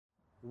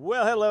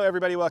Well, hello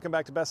everybody. Welcome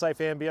back to Best Life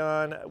and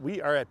Beyond.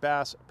 We are at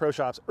Bass Pro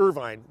Shops,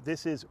 Irvine.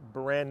 This is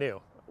brand new.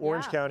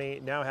 Orange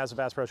County now has a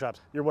Bass Pro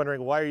Shops. You're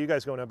wondering, why are you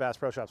guys going to Bass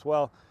Pro Shops?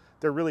 Well,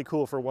 they're really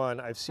cool for one.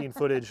 I've seen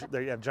footage.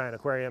 They have giant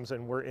aquariums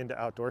and we're into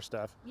outdoor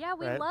stuff. Yeah,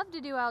 we love to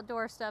do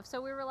outdoor stuff.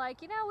 So we were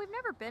like, you know, we've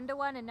never been to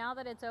one, and now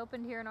that it's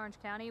opened here in Orange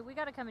County, we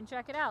got to come and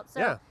check it out.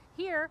 So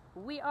here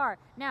we are.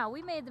 Now,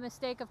 we made the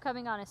mistake of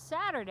coming on a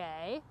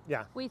Saturday.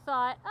 Yeah. We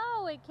thought,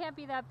 oh, it can't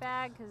be that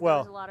bad because there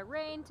was a lot of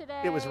rain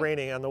today. It was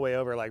raining on the way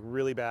over, like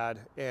really bad.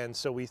 And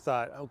so we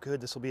thought, oh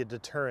good, this will be a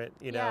deterrent,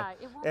 you know. Yeah,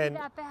 it won't be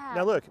that bad.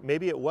 Now look,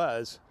 maybe it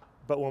was,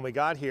 but when we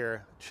got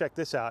here, check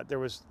this out. There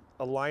was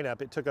a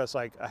lineup. It took us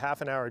like a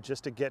half an hour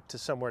just to get to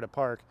somewhere to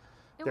park.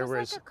 It was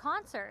like a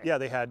concert. Yeah,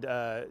 they had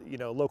you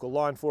know, local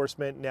law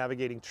enforcement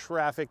navigating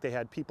traffic. They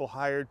had people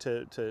hired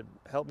to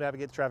help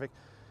navigate the traffic.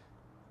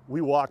 We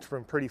walked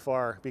from pretty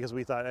far because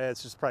we thought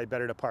it's just probably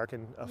better to park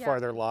in a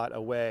farther lot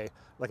away,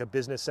 like a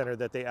business center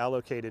that they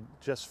allocated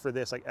just for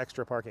this, like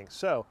extra parking.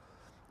 So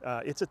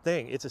it's a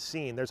thing. It's a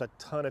scene. There's a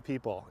ton of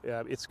people.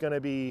 It's going to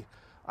be,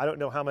 I don't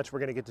know how much we're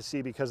going to get to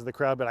see because of the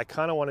crowd, but I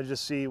kind of want to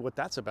just see what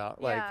that's about.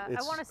 Yeah,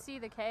 I want to see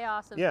the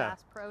chaos of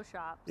Bass Pro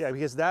Shops. Yeah,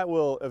 because that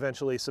will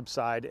eventually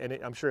subside, and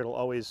I'm sure it'll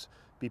always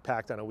be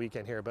packed on a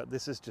weekend here, but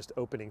this is just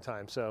opening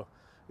time, so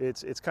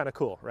it's kind of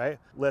cool, right?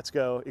 Let's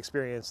go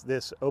experience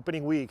this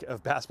opening week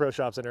of Bass Pro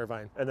Shops in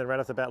Irvine. And then right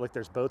off the bat, look,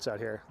 there's boats out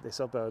here. They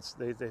sell boats.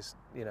 They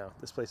you know,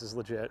 this place is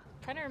legit.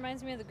 Kind of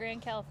reminds me of the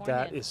Grand Californian.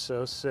 That is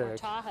so sick. Or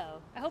Tahoe.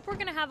 I hope we're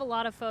gonna have a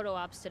lot of photo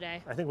ops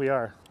today. I think we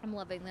are. I'm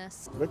loving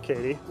this. Look,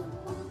 Katie,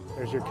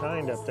 there's your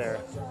kind up there.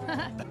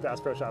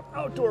 Bass Pro Shop,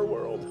 Outdoor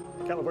World.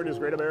 California's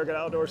Great American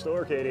Outdoor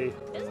Store, Katie.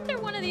 Isn't there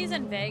one of these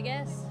in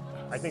Vegas?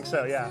 I think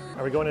so, yeah.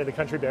 Are we going into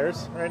Country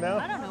Bears right now?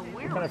 I don't know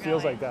where it kind of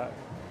feels like that.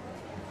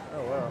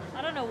 Oh, wow.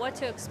 I don't know what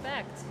to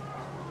expect,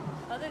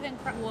 other than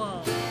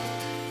whoa.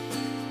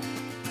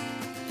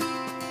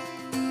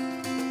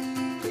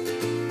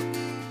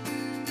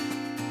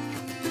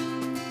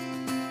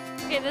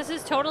 Okay, this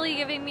is totally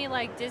giving me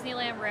like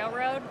Disneyland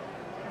Railroad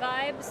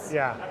vibes.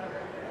 Yeah.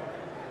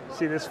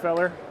 See this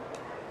feller?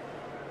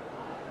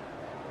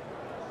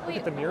 Wait, look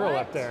at the mural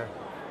up there.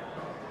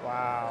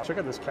 Wow. Check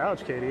out this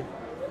couch, Katie.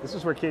 This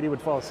is where Katie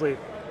would fall asleep.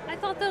 I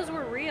thought those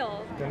were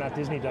real. They're not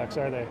Disney ducks,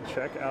 are they?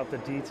 Check out the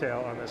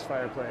detail on this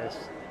fireplace.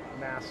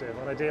 Massive.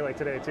 On a day like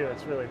today, too,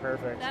 it's really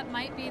perfect. That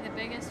might be the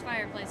biggest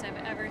fireplace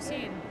I've ever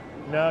seen.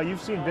 No,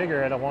 you've seen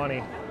bigger at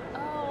Awani.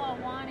 Oh,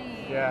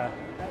 Awani. Yeah.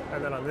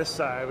 And then on this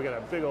side, we got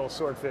a big old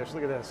swordfish.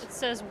 Look at this. It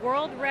says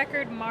world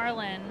record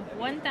marlin,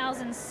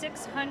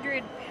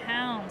 1,600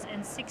 pounds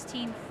and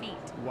 16 feet.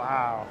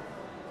 Wow.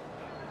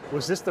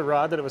 Was this the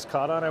rod that it was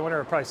caught on? I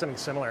wonder, probably something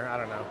similar. I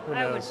don't know. Who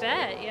knows? I would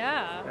bet,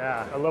 yeah.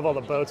 Yeah, I love all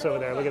the boats over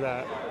there. Look at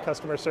that.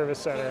 Customer service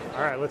center.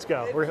 All right, let's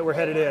go. We're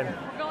headed in.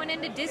 We're going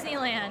into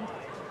Disneyland.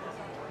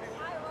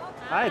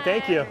 Hi,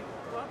 thank you.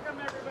 Welcome,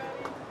 everybody.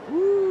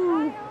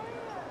 Woo.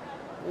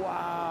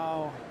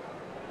 Wow.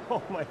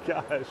 Oh my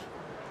gosh.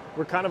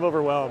 We're kind of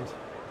overwhelmed.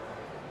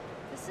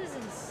 This is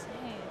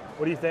insane.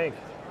 What do you think?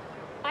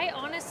 I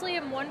honestly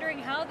am wondering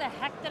how the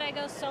heck did I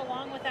go so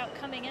long without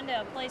coming into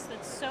a place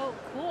that's so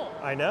cool?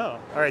 I know.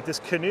 All right, this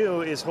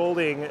canoe is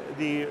holding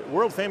the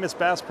world famous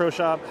Bass Pro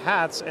Shop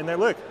hats, and they're,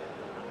 look,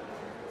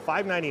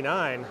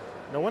 $5.99.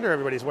 No wonder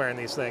everybody's wearing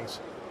these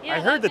things. Yeah, I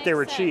heard that they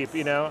were sense. cheap,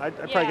 you know. I'd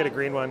probably get a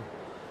green one.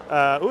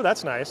 Ooh,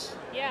 that's nice.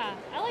 Yeah,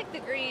 I like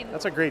the green.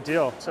 That's a great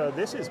deal. So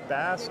this is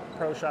Bass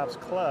Pro Shops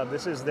Club.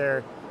 This is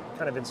their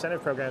kind of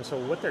incentive program. So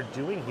what they're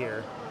doing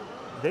here,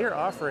 they are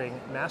offering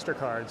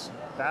MasterCards,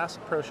 Bass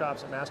Pro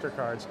Shops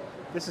MasterCards.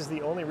 This is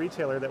the only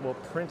retailer that will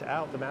print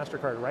out the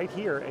MasterCard right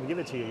here and give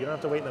it to you. You don't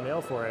have to wait in the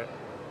mail for it.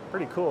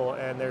 Pretty cool.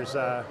 And there's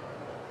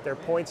their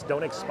points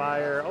don't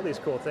expire, all these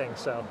cool things.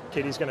 So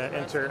Katie's gonna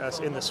enter us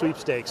in the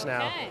sweepstakes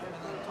now. Okay.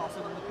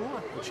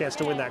 A chance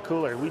to win that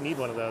cooler. We need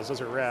one of those. Those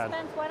are rad.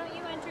 Spence, why don't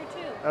you enter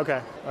too?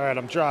 Okay. All right,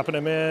 I'm dropping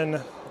them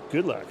in.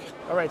 Good luck.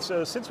 All right,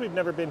 so since we've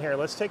never been here,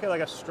 let's take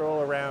a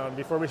stroll around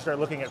before we start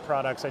looking at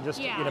products. I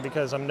just, you know,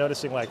 because I'm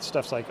noticing like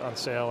stuff's like on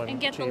sale and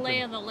get cheap the lay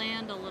of the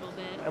land a little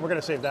bit. And we're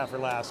gonna save that for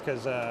last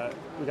because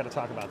we got to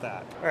talk about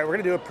that. All right, we're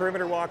gonna do a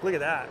perimeter walk. Look at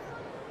that,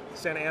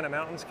 Santa Ana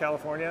Mountains,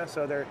 California.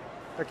 So they're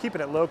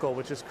keeping it local,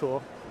 which is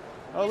cool.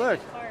 Oh look,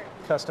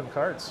 custom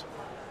carts.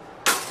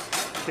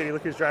 Katie,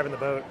 look who's driving the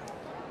boat.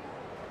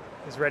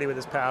 He's ready with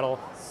his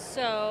paddle.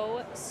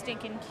 So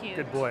stinking cute.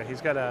 Good boy.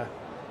 He's got a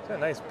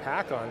nice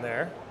pack on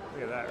there.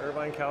 Look at that,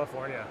 Irvine,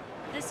 California.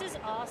 This is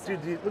awesome.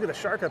 Dude, look at the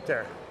shark up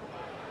there.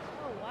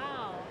 Oh,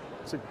 wow.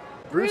 So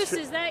Bruce,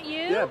 is that you?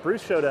 Yeah,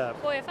 Bruce showed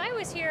up. Boy, if I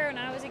was here when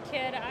I was a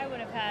kid, I would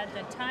have had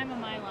the time of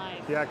my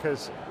life. Yeah,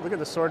 because look at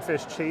the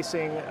swordfish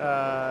chasing,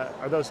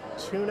 are those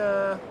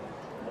tuna?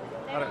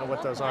 I don't know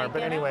what those are,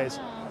 but anyways,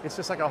 it's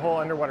just like a whole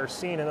underwater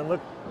scene. And then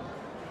look,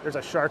 there's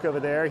a shark over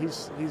there.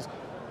 He's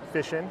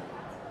fishing.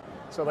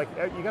 So like,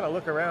 you gotta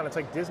look around. It's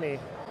like Disney.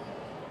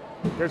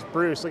 There's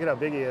Bruce. Look at how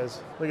big he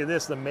is. Look at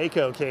this, the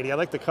Mako, Katie. I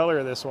like the color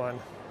of this one.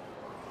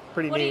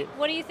 pretty neat.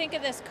 What do you think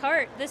of this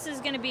cart? This is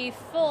going to be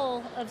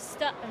full of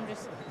stuff. I'm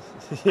just.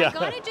 Yeah. I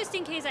got it just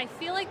in case. I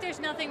feel like there's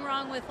nothing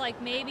wrong with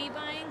like maybe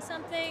buying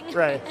something.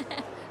 Right.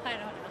 I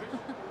don't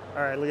know.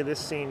 All right, look at this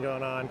scene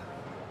going on.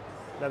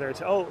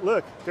 Oh,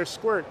 look, there's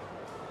Squirt.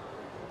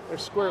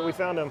 There's Squirt. We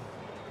found him.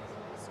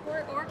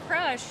 Squirt or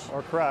Crush.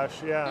 Or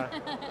Crush, yeah.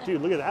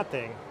 Dude, look at that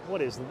thing.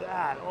 What is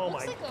that? Oh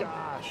my like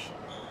gosh.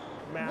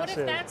 Massive. What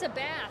if that's a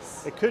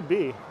bass? It could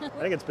be. I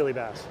think it's Billy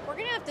Bass. We're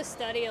going to have to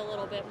study a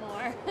little bit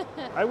more.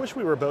 I wish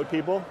we were boat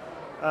people,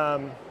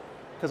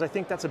 because I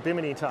think that's a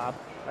bimini top,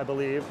 I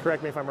believe.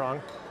 Correct me if I'm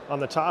wrong. On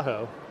the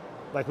Tahoe.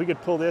 Like, we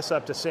could pull this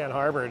up to Sand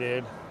Harbor,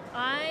 dude.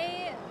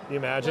 You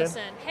imagine?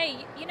 Listen,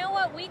 hey, you know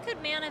what? We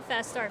could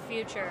manifest our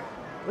future.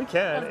 We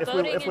can if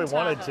we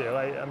wanted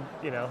to.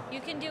 You know. You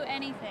can do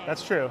anything.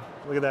 That's true.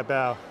 Look at that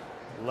bow.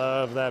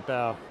 Love that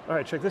bow. All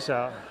right, check this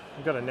out.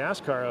 We've got a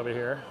NASCAR over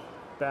here.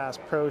 Bass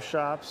Pro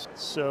Shops.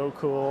 So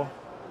cool.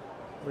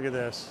 Look at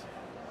this.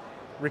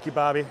 Ricky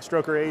Bobby,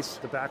 Stroker Ace.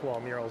 The back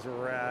wall mural's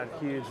rad.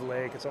 Huge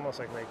lake. It's almost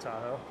like Lake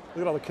Tahoe.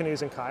 Look at all the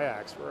canoes and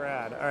kayaks.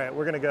 Rad. All right,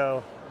 we're gonna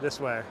go this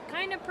way.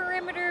 Kind of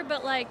perimeter,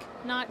 but like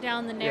not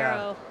down the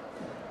narrow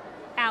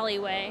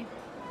alleyway.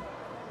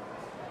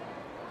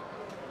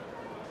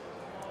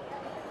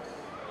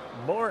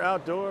 More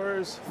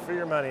outdoors for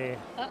your money.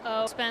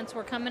 Uh-oh, Spence,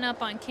 we're coming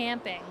up on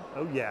camping.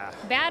 Oh yeah.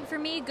 Bad for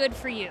me, good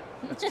for you.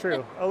 That's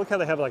true. Oh, look how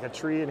they have like a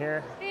tree in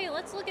here. Hey,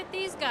 let's look at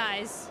these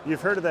guys.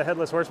 You've heard of the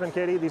Headless Horsemen,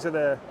 Katie? These are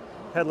the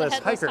headless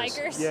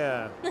hikers.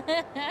 Yeah.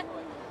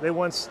 That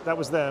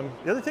was them.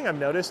 The other thing I've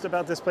noticed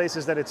about this place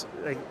is that it's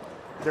like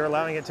they're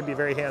allowing it to be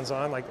very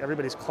hands-on. Like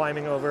everybody's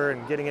climbing over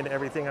and getting into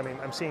everything. I mean,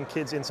 I'm seeing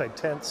kids inside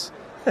tents,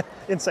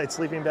 inside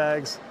sleeping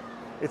bags.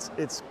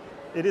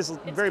 It is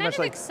very much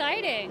like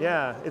exciting.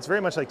 Yeah, it's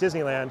very much like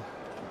Disneyland.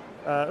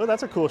 Oh,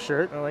 that's a cool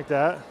shirt. I like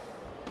that.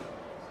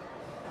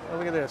 Oh,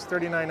 look at this.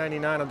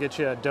 $39.99 will get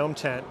you a dome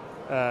tent,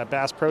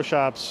 Bass Pro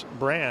Shops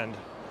brand.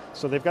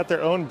 So they've got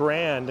their own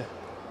brand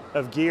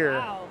of gear.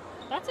 Wow,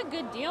 that's a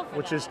good deal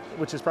for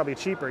which is probably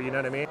cheaper. You know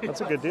what I mean?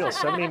 That's a good deal.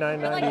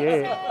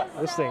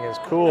 $79.98. This thing is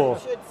cool.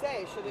 Should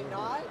it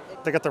not?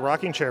 They got the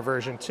rocking chair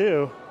version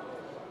too.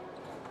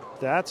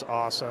 That's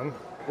awesome.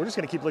 We're just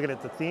going to keep looking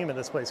at the theme of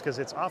this place because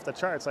it's off the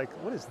charts. Like,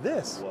 what is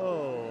this?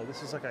 Whoa,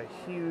 this is like a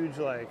huge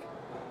like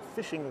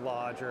fishing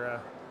lodge or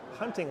a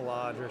hunting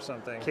lodge or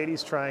something.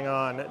 Katie's trying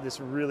on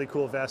this really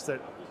cool vest that,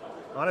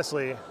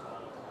 honestly,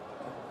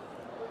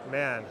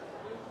 man,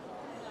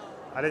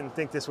 I didn't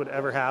think this would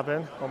ever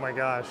happen. Oh my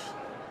gosh.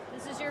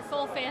 This is your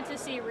full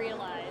fantasy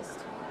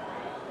realized.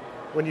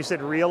 When you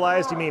said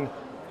realized, you mean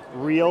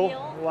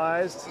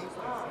realized?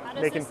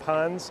 Making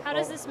puns. How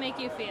does this make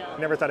you feel?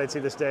 Never thought I'd see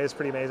this day. It's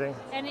pretty amazing.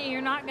 And you're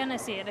not going to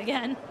see it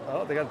again.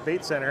 Oh, they got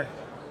Bait Center.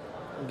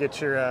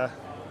 Get your,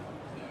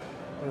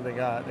 what do they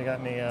got? They got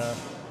any, I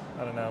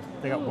don't know.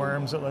 They got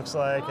worms, it looks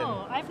like.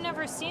 Oh, and I've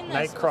never seen this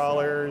night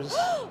crawlers.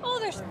 Oh,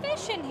 there's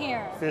fish in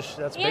here. Fish,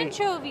 that's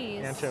anchovies.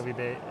 Bait. Anchovy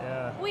bait,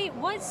 yeah. Wait,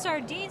 what?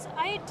 Sardines?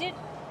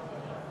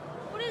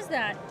 What is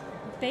that?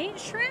 Bait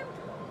shrimp?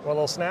 Want a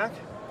little snack?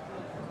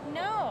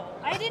 No,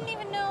 I didn't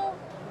even know.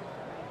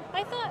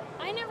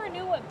 I never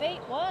knew what bait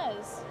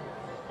was.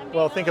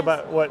 Well, think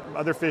about what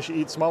other fish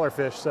eat smaller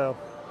fish, so.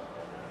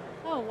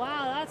 Oh,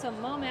 wow, that's a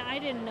moment. I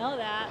didn't know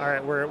that. All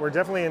right, we're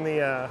definitely in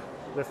the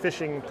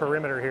fishing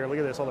perimeter here. Look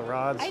at this, all the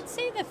rods. I'd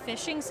say the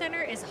fishing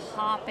center is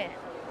hopping.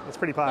 It's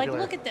pretty popular.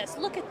 Like, look at this,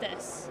 look at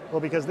this.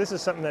 Well, because this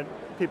is something that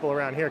people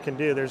around here can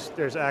do.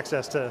 There's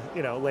access to,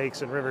 you know,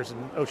 lakes and rivers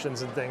and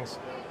oceans and things.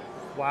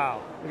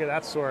 Wow, look at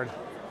that sword.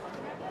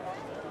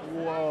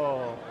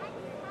 Whoa.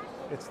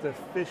 It's the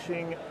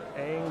fishing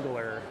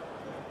angler.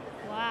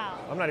 Wow.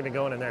 I'm not even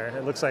going in there.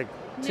 It looks like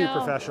too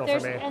professional for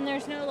me. And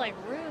there's no like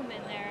room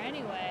in there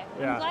anyway.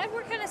 Yeah. I'm glad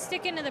we're kind of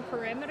sticking to the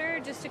perimeter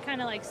just to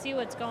kind of like see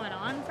what's going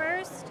on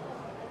first.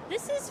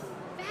 This is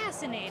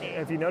fascinating.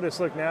 If you notice,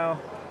 look now,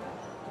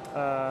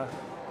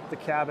 the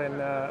cabin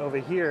over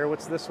here,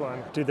 what's this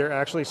one? Dude, they're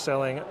actually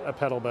selling a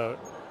pedal boat.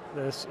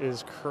 This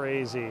is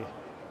crazy.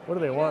 What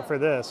do they want for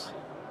this?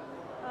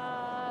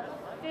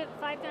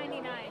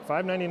 $5.99.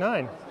 $5.99.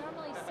 Normally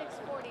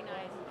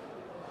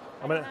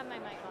 $6.49.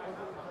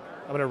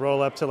 I'm gonna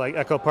roll up to like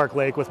Echo Park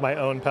Lake with my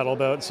own pedal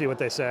boat and see what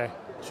they say.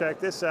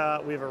 Check this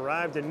out. We've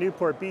arrived in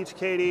Newport Beach,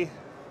 Katie. Hey.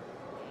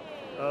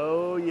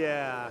 Oh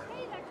yeah.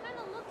 Hey, that kind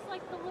of looks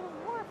like the little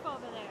wharf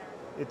over there.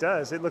 It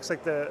does. It looks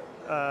like the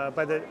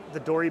by the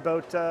dory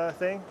boat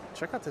thing.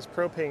 Check out this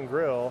propane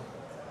grill.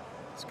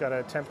 It's got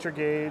a temperature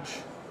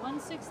gauge.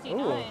 169.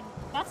 Ooh.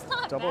 That's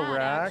not Double bad,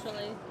 rack.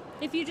 actually.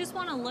 If you just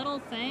want a little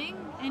thing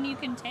and you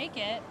can take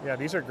it. Yeah,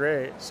 these are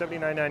great.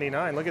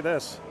 $79.99. Look at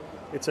this.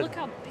 Look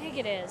how big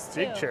it is,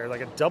 too. Big chair,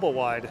 like a double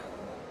wide.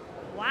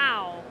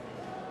 Wow.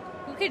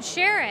 Who could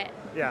share it?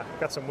 Yeah,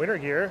 got some winter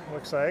gear,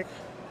 looks like.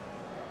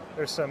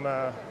 There's some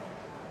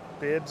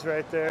bibs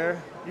right there.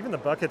 Even the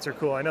buckets are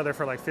cool. I know they're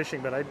for like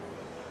fishing, but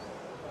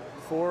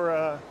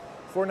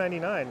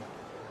 $4.99.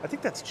 I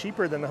think that's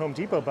cheaper than the Home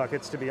Depot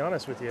buckets, to be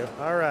honest with you.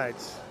 All right,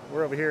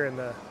 we're over here in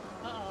the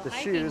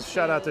shoes.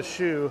 Shout out to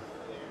Shoe.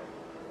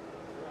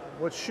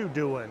 What's Shoe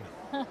doing?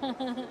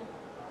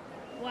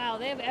 Wow,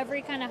 they have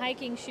every kind of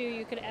hiking shoe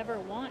you could ever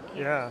want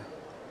here. Yeah.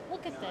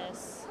 Look at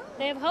this.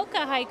 They have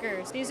Hoka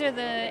hikers. These are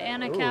the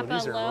Anacapa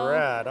These are Low.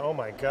 rad. Oh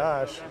my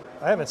gosh.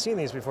 I haven't seen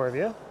these before, have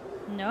you?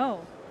 No,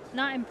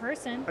 not in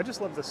person. I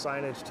just love the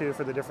signage too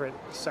for the different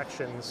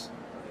sections.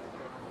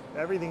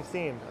 Everything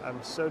themed.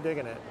 I'm so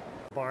digging it.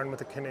 Barn with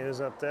the canoes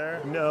up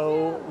there.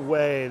 No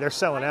way. They're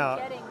selling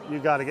out. You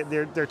got to get,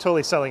 they're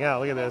totally selling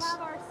out. Look at this. They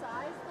have our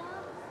size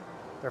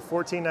though? They're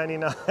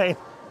 $14.99.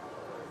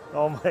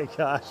 Oh my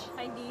gosh.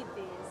 I need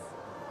these.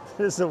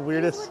 This is the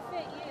weirdest. These would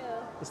fit you.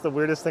 It's the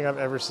weirdest thing I've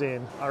ever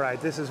seen. All right,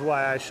 this is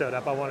why I showed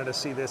up. I wanted to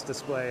see this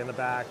display in the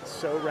back.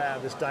 So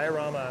rad, this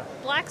diorama.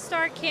 Black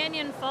Star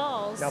Canyon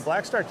Falls. Now,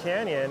 Black Star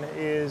Canyon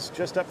is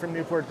just up from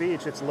Newport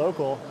Beach. It's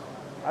local.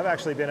 I've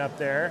actually been up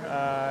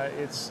there.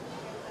 It's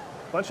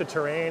a bunch of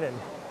terrain, and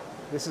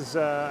this is,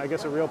 I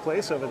guess, a real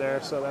place over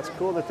there. So that's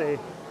cool that they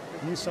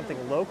use something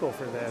local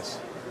for this.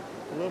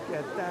 Look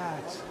at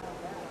that.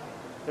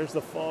 There's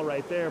the fall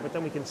right there, but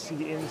then we can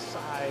see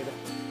inside.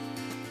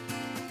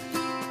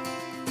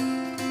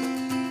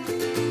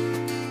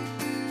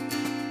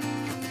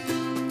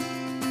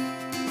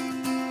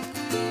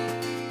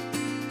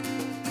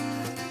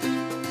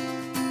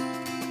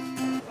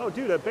 Oh,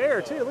 dude, a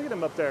bear too. Look at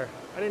him up there.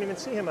 I didn't even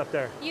see him up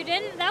there. You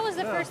didn't? That was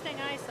the first thing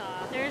I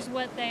saw. There's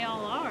what they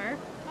all are.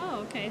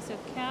 Oh, okay, so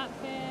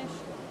catfish.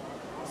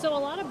 So a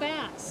lot of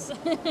bass.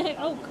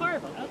 Oh,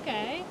 carp,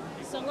 okay.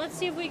 So let's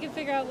see if we can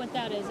figure out what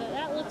that is.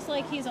 That looks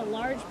like he's a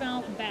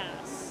largemouth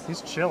bass.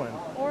 He's chilling.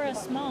 Or a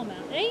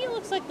smallmouth. He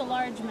looks like the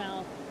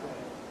largemouth.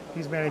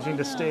 He's managing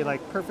to stay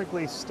like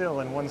perfectly still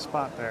in one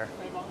spot there.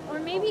 Or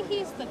maybe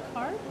he's the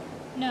carp?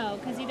 No,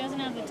 because he doesn't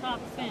have the top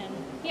fin.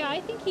 Yeah,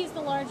 I think he's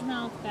the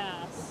largemouth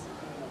bass.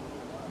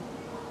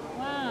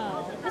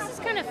 Wow. This is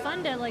kind of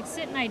fun to like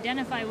sit and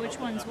identify which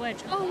one's which.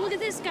 Oh, look at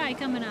this guy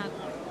coming up.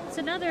 It's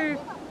another,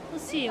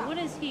 let's see, what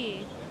is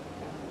he?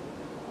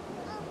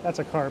 That's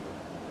a carp.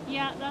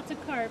 Yeah, that's a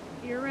carp.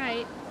 You're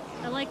right.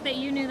 I like that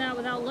you knew that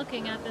without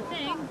looking at the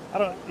thing. I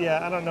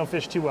don't know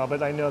fish too well,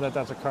 but I know that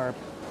that's a carp.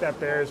 That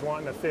bear is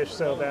wanting to fish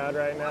so bad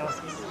right now.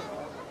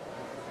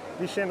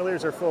 These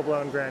chandeliers are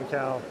full-blown Grand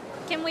Cal.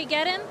 Can we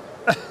get him?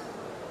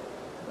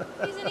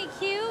 Isn't he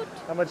cute?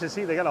 How much is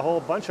he? They got a whole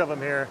bunch of them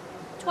here.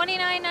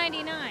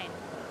 $29.99.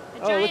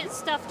 A giant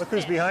stuffed look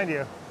fish. who's behind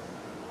you.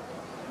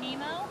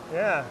 Nemo?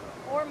 Yeah.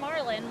 Or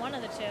Marlin, one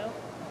of the two.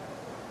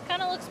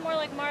 Kind of looks more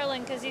like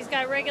Marlin because he's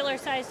got regular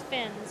sized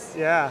fins.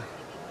 Yeah.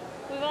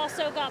 We've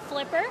also got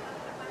Flipper.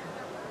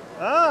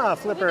 Ah,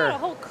 Flipper. We got a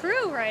whole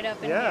crew right up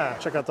in here. Yeah,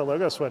 check out the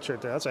logo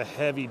sweatshirt there. That's a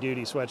heavy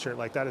duty sweatshirt.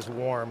 Like that is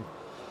warm.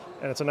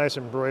 And it's a nice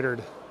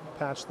embroidered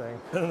patch thing.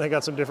 And then they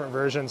got some different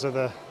versions of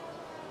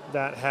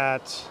that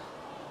hat.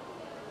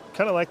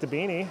 Kind of like the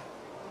beanie.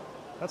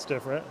 That's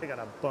different. They got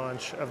a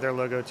bunch of their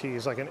logo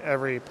tees, like in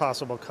every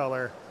possible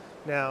color.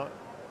 Now,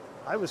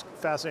 I was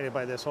fascinated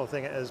by this whole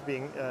thing as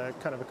being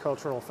kind of a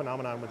cultural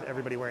phenomenon with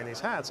everybody wearing these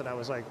hats. And I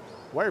was like,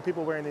 why are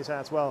people wearing these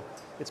hats? Well,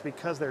 it's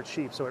because they're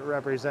cheap. So it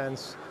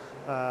represents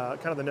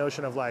kind of the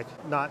notion of like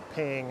not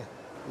paying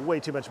way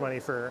too much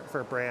money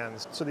for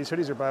brands. So these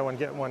hoodies are buy one,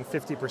 get one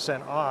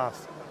 50%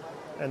 off.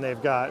 And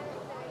they've got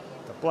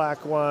the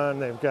black one.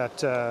 They've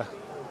got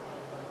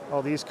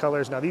all these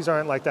colors. Now, these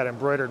aren't like that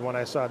embroidered one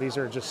I saw. These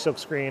are just silk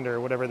screened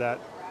or whatever that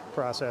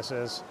process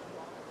is.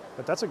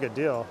 But that's a good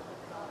deal.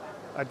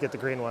 I'd get the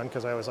green one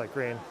because I always like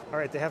green. All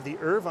right, they have the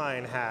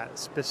Irvine hat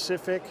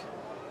specific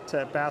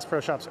to Bass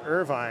Pro Shops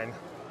Irvine.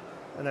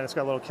 And then it's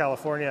got a little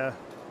California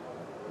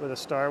with a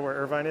star where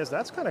Irvine is.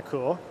 That's kind of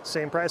cool.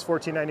 Same price,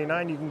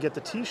 $14.99. You can get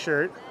the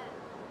t-shirt.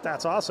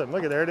 That's awesome.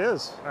 Look at, there it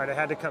is. All right, I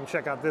had to come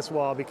check out this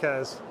wall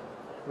because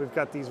we've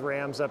got these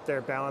rams up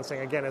there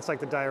balancing. Again, it's like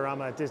the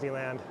diorama at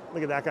Disneyland.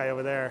 Look at that guy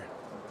over there.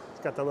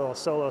 He's got the little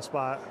solo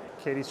spot.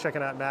 Katie's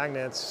checking out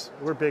magnets.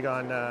 We're big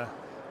on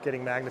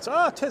getting magnets.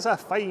 Oh, 'tis a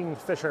fine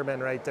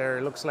fisherman right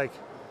there. Looks like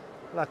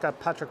a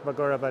Patrick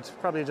Bagora, but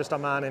probably just a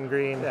man in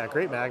green. Yeah,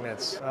 great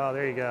magnets. Oh,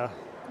 there you go.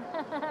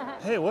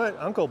 Hey, what?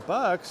 Uncle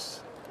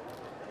Buck's?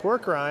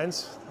 Pork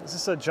rinds. Is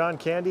this a John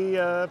Candy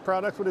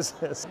product? What is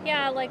this?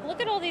 Yeah, like look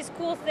at all these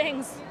cool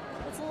things.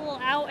 It's a little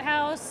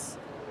outhouse.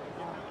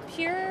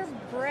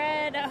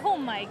 Purebred. Oh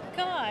my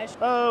gosh.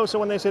 Oh, so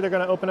when they say they're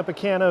going to open up a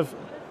can of,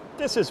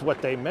 this is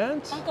what they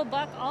meant? Uncle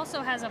Buck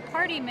also has a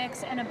party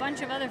mix and a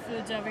bunch of other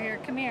foods over here.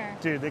 Come here.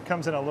 Dude, it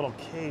comes in a little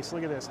case.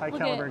 Look at this. High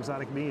caliber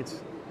exotic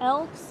meats.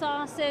 Elk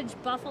sausage,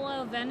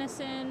 buffalo,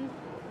 venison,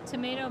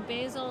 tomato,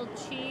 basil,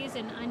 cheese,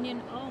 and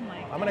onion. Oh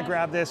my gosh. I'm going to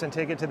grab this and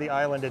take it to the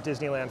island at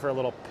Disneyland for a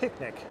little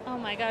picnic. Oh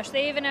my gosh.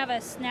 They even have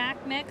a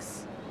snack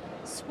mix.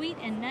 Sweet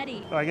and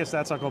nutty. Oh, I guess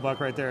that's Uncle Buck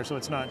right there, so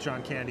it's not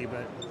John Candy,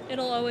 but...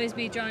 It'll always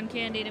be John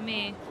Candy to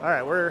me. All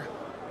right, we're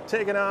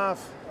taking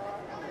off.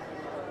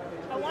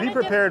 Be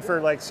prepared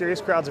for like serious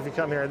crowds if you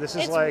come here. This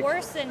is it's like...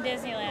 worse than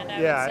Disneyland, I would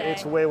say. Yeah,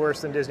 it's way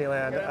worse than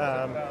Disneyland.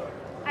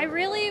 I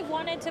really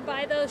wanted to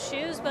buy those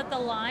shoes, but the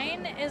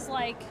line is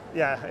like...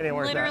 Yeah, it ain't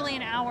worth literally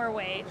an hour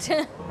wait.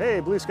 Hey,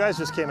 blue skies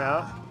just came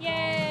out.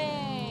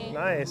 Yay!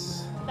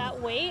 Nice.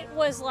 That wait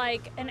was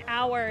like an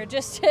hour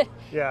just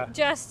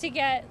to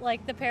get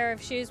like the pair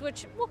of shoes,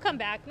 which will come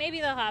back.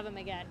 Maybe they'll have them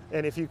again.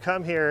 And if you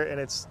come here and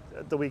it's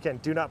the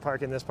weekend, do not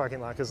park in this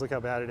parking lot because look how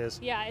bad it is.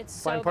 Yeah, it's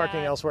so Find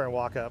parking bad. elsewhere and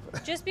walk up.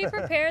 Just be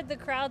prepared. The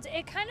crowds,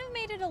 it kind of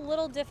made it a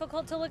little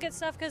difficult to look at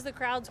stuff because the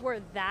crowds were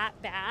that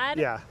bad.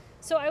 Yeah.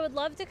 So I would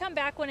love to come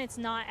back when it's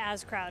not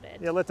as crowded.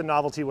 Yeah, let the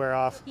novelty wear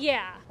off.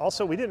 Yeah.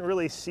 Also, we didn't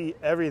really see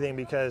everything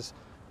because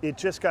it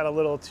just got a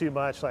little too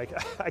much. Like,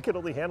 I could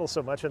only handle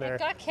so much in there. It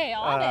got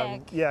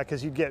chaotic. Yeah,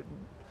 because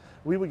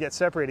we would get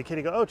separated.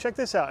 Kitty go, oh, check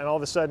this out. And all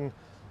of a sudden,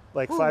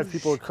 like Whoosh. 5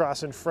 people would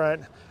cross in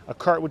front. A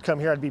cart would come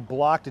here. I'd be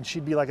blocked, and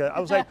she'd be like,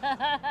 I was like,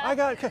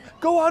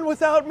 go on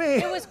without me.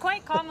 It was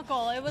quite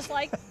comical. It was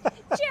like,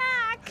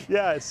 Jack.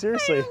 Yeah,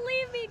 seriously. Don't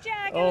leave me,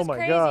 Jack. It oh was my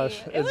crazy.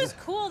 gosh. It was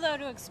cool though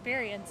to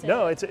experience it.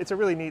 No, it's a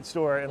really neat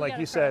store, and like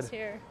you said,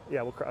 here.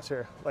 Yeah, we'll cross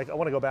here. Like I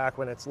want to go back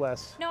when it's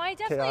less. No, I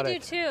definitely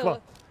chaotic. do too.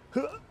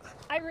 Come on.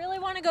 I really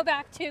want to go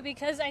back too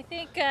because I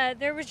think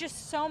there was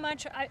just so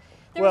much.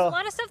 There was a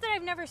lot of stuff that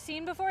I've never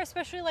seen before,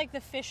 especially like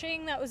the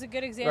fishing. That was a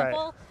good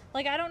example. Right.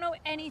 Like I don't know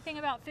anything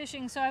about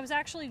fishing, so I was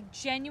actually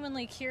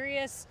genuinely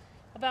curious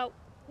about,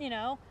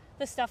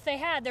 the stuff they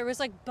had. There was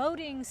like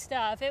boating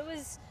stuff. It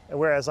was.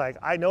 Whereas like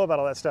I know about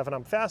all that stuff and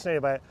I'm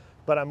fascinated by it,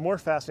 but I'm more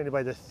fascinated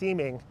by the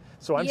theming.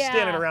 So I'm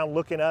standing around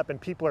looking up and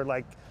people are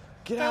like,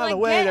 get out of the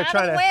way. They're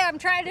trying to. I'm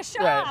trying to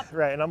shop.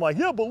 Right. And I'm like,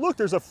 yeah, but look,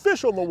 there's a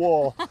fish on the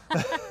wall.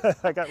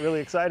 I got really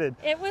excited.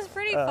 It was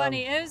pretty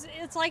funny.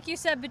 It's like you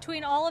said,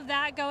 between all of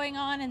that going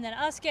on and then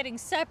us getting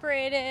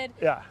separated.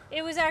 Yeah.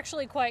 It was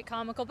actually quite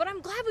comical, but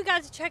I'm glad we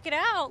got to check it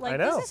out. Like, I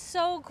know. This is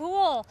so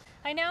cool.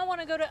 I now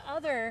want to go to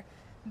other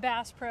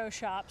Bass Pro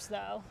shops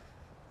though.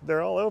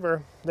 They're all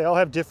over. They all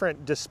have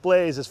different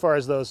displays as far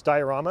as those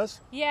dioramas.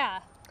 Yeah.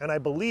 And I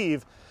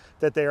believe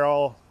that they're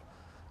all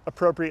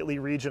appropriately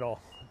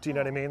regional. Do you know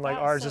what I mean? Like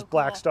ours is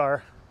Black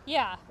Star.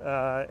 Yeah.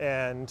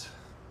 And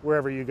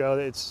wherever you go,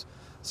 it's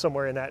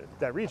somewhere in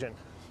that region.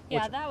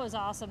 Yeah, that was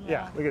awesome though.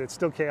 Yeah, look at it. It's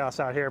still chaos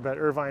out here, but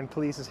Irvine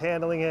police is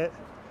handling it.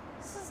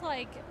 This is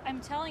like, I'm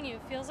telling you,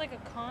 it feels like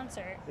a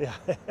concert. Yeah.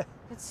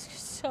 It's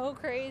so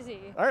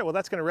crazy. All right, well,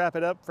 that's going to wrap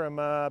it up from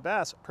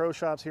Bass Pro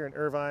Shops here in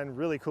Irvine.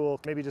 Really cool.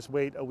 Maybe just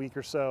wait a week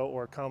or so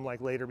or come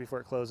like later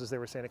before it closes. They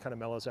were saying it kind of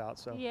mellows out.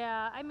 So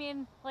yeah, I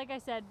mean, like I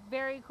said,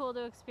 very cool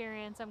to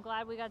experience. I'm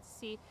glad we got to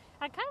see.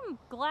 I'm kind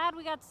of glad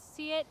we got to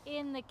see it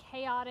in the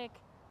chaotic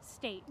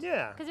state.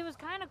 Yeah. Because it was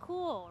kind of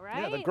cool,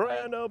 right? Yeah, the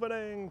grand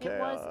opening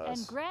chaos. It was,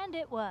 and grand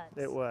it was.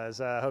 It was.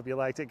 I hope you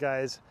liked it,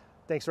 guys.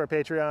 Thanks to our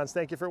Patreons.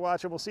 Thank you for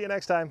watching. We'll see you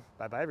next time.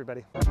 Bye-bye,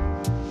 everybody.